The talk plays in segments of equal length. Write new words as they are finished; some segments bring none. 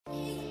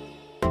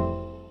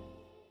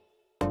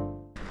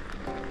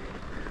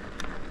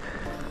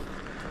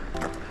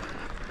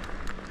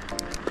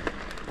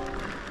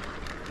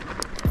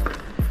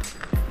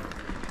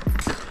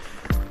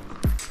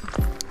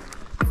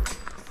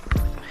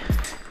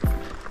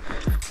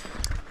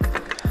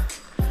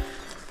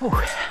Ooh.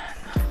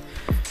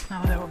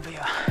 Now there will be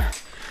a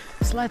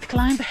slight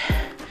climb.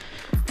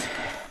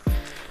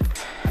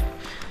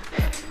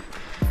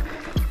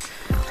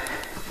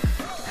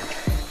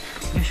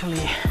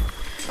 Usually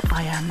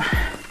I am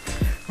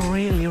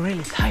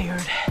really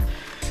tired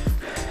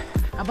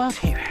about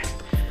here.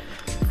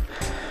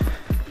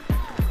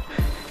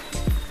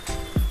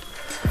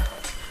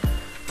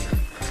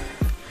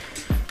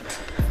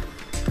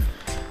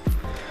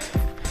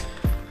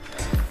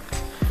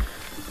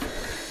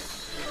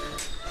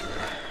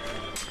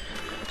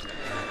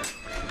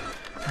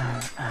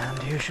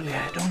 And usually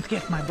I don't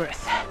get my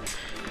breath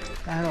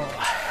at all.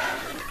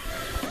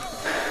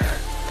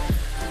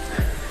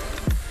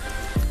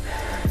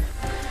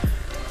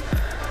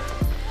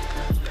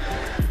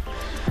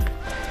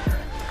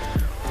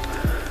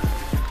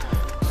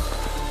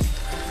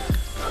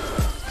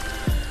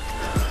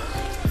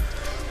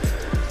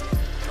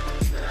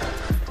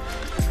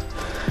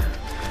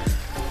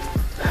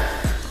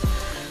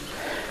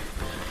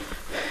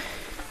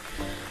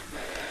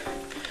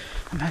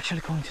 I'm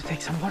actually going to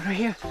take some water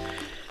here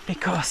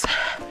because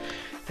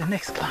the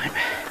next climb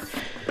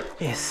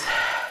is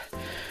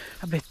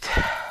a bit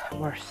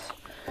worse.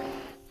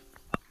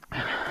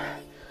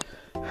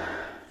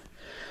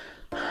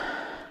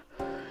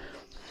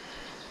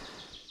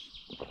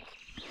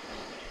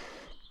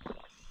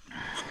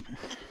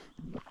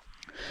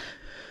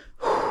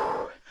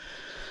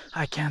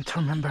 I can't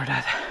remember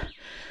that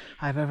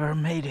I've ever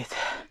made it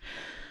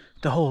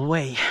the whole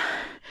way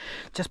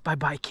just by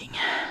biking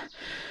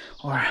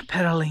or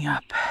pedaling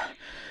up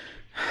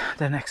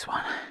the next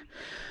one.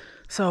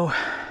 So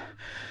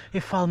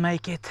if I'll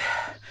make it,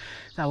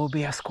 that will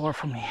be a score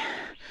for me.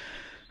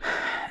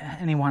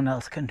 Anyone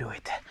else can do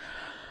it.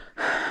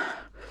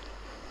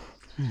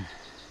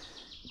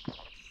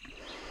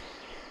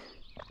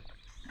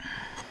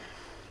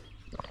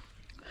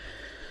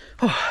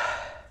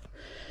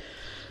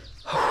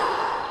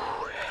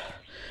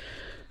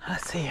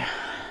 Let's see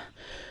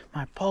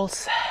my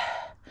pulse,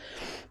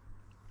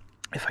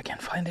 if I can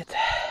find it.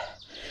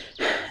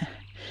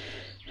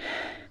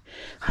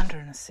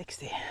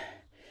 160.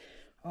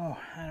 Oh,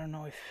 I don't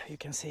know if you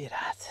can see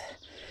that,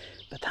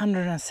 but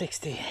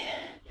 160.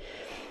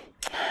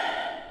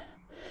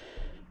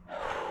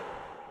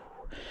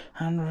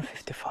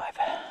 155.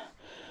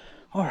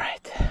 All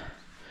right,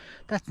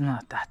 that's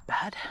not that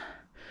bad.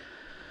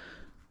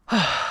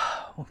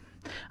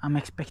 I'm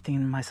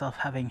expecting myself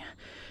having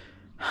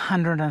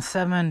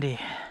 170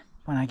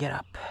 when I get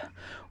up,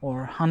 or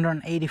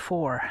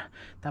 184.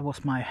 That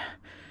was my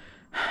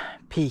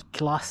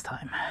peak last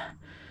time.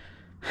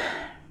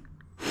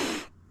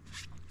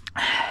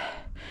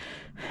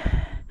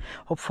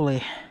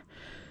 Hopefully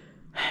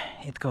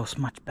it goes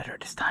much better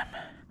this time.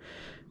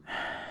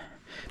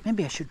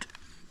 Maybe I should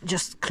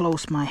just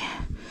close my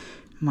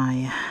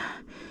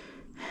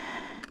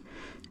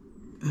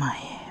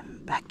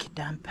back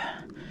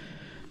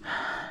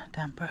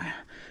damper,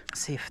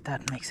 see if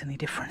that makes any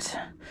difference.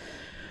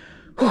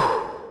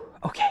 Whew.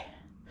 Okay.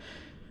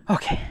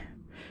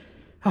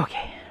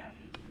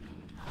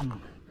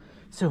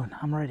 Soon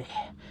I'm ready.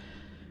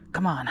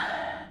 Come on,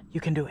 you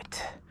can do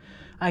it.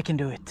 I can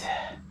do it.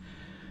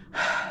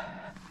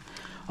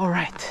 All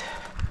right.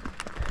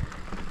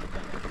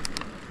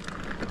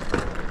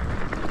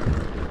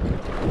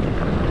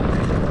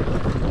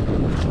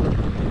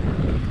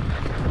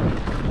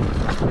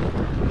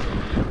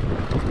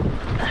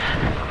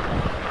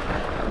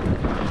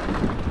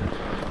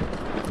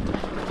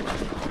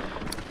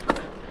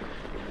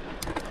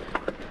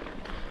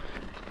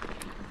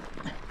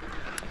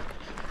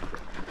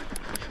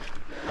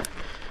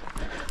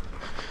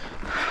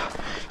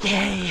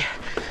 Yay!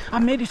 I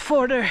made it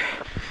further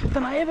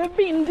than I ever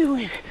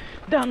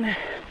done.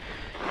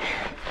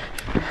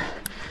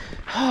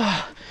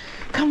 Oh,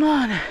 come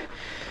on!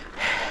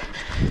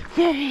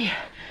 Yay!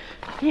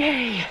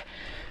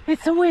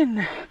 It's a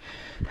win!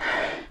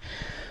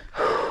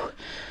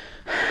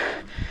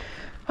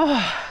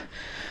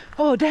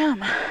 Oh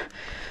damn!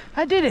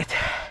 I did it!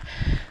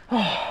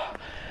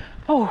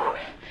 Oh,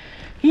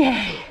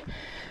 yay!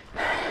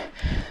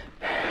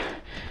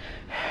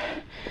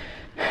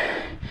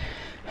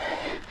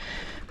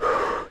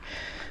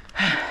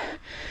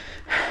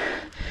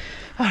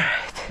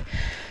 Alright,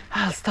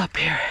 I'll stop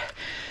here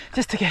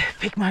just to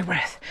pick my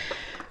breath.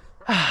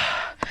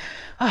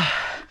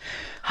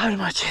 How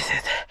much is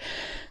it?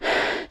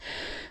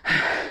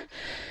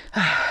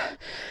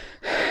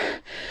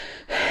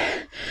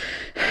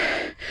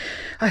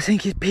 I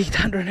think it peaked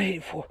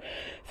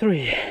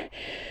 184.3.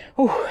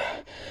 Ooh.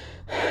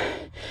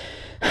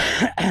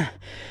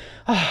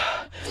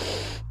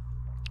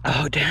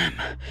 Oh damn.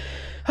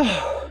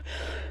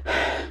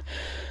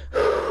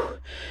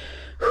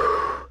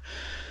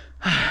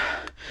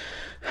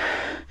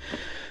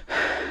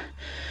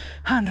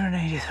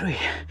 183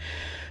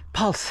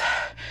 pulse.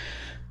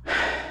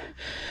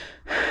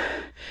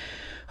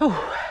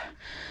 Oh.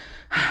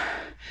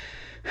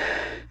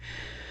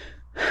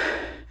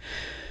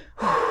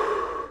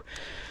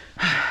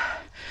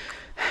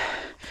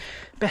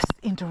 Best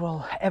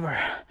interval ever.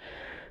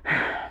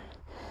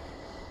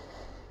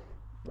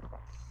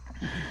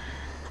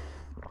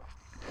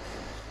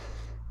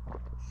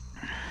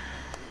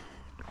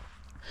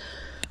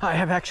 I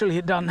have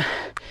actually done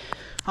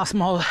a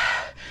small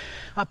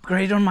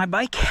upgrade on my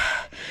bike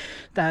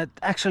that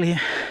actually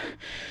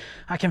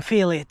I can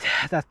feel it,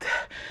 that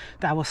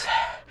was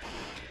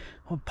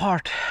a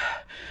part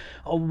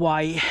of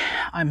why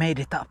I made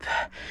it up,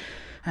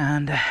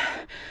 and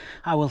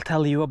I will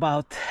tell you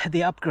about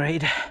the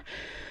upgrade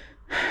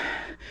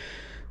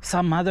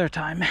some other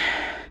time,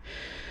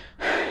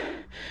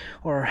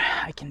 or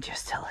I can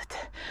just tell it.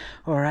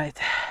 All right,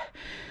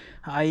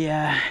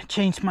 I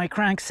changed my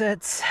crank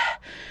sets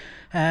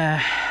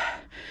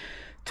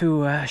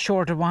to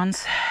shorter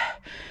ones,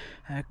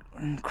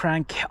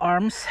 crank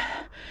arms.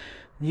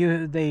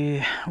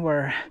 They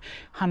were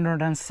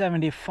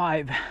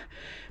 175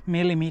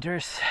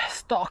 millimeters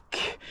stock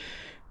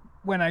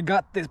when I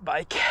got this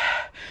bike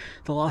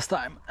the last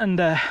time, and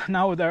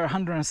now they're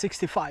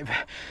 165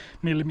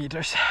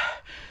 millimeters,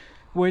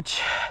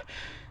 which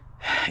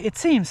it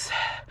seems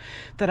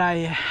that I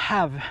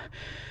have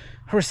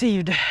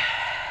received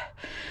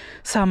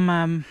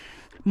some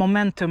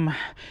momentum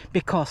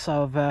because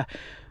of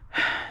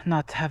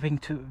not having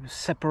to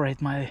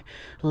separate my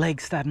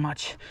legs that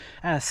much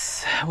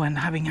as when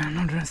having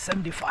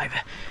 175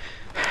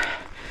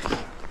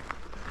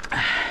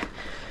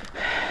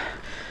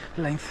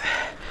 length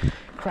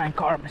crank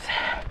arms,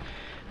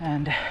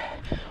 and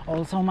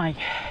also my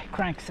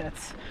crank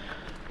sets.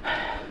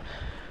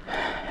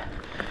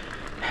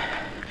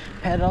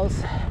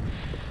 Pedals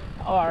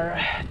are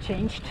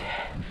changed.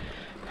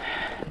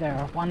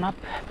 They're one up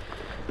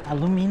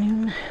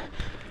aluminum,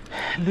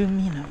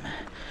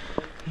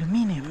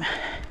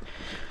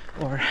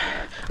 or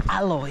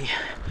alloy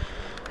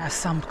as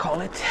some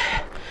call it,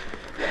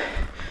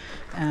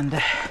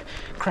 and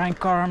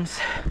crank arms,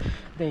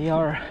 they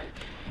are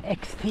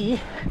XT,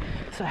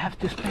 so I have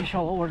to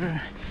special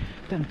order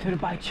them to the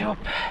bike shop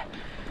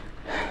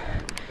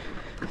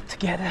to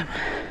get them.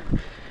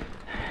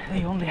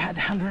 They only had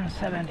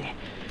 170.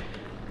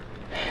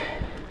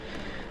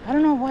 I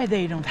don't know why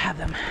they don't have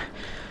them.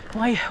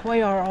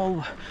 Why are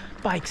all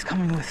bikes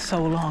coming with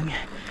so long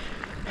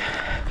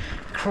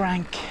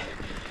crank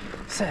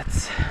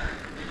sets,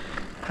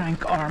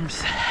 crank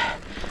arms?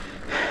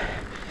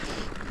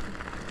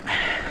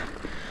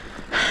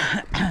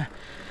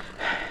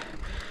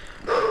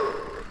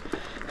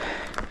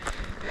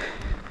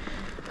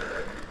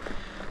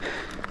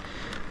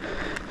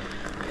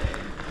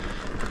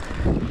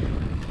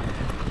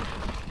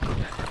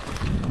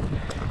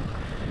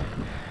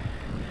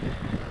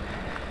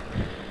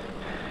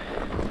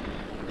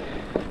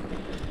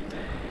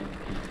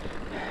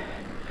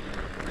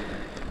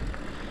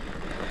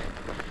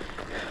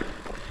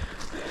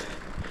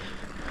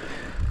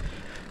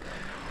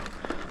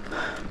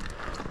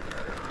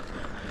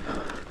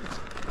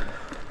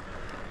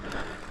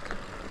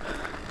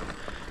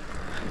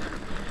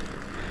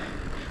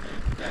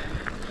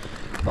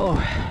 Oh,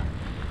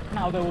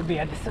 now there will be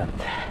a descent.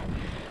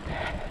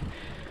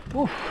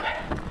 Oof.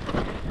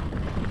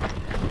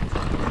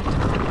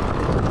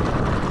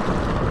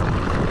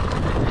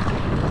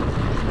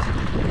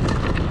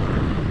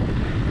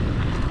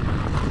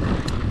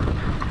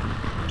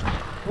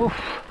 Oof.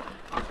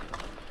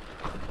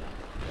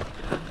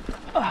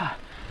 Ah.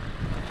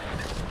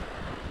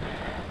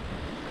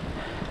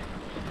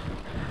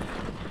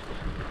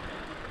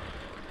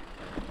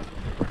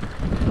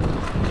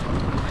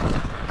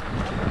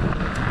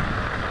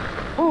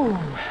 Ooh.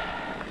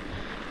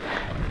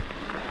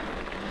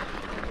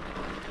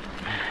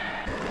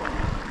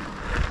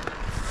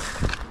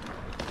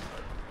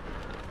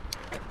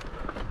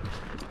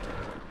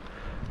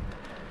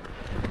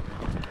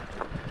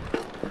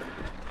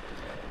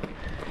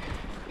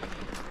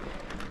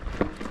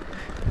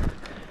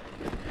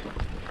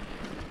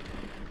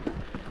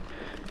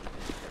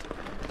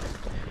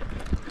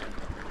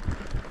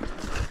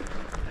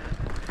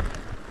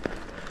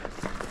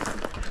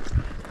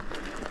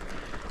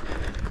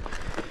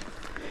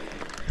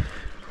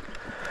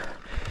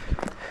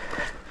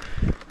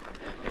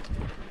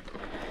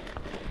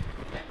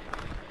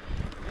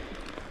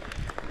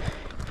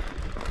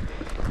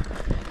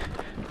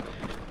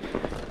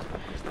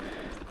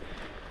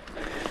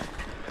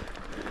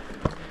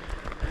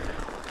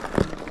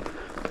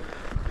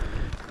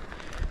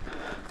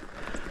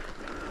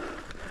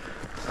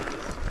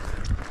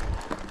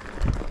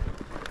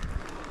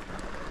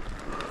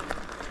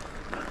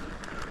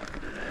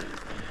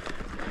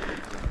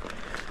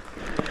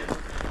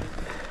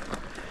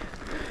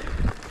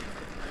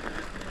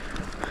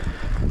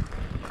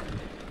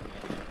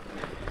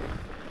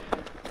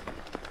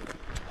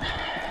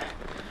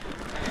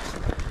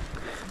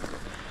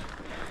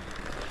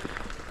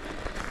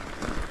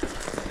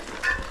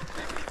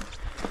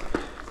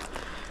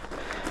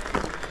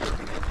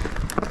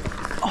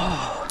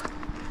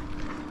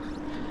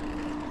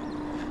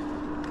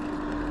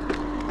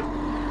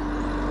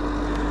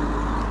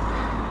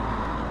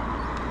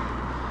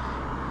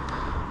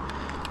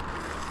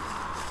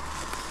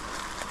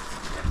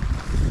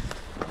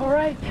 All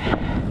right,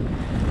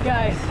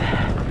 guys.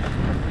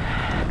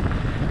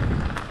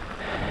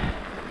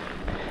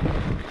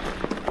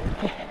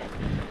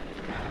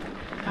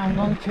 I'm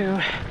going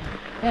to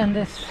end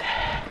this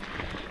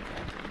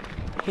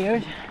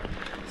here.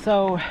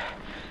 So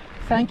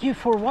thank you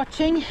for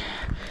watching,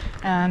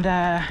 and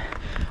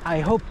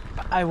I hope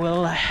I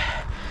will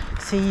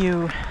see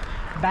you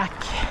back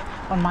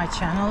on my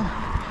channel.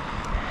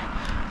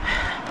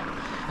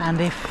 And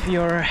if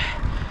you're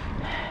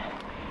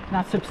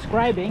not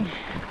subscribing,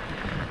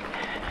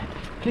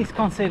 please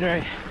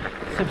consider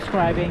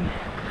subscribing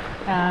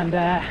and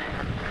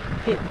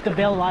hit the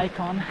bell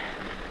icon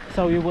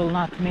so you will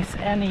not miss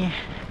any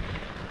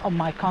of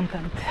my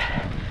content,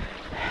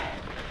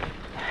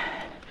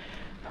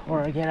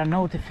 or get a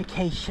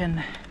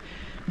notification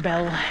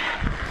bell.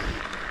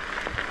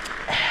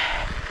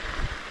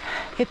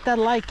 Hit that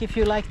like if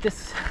you like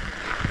this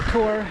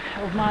tour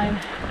of mine,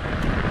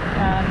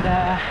 and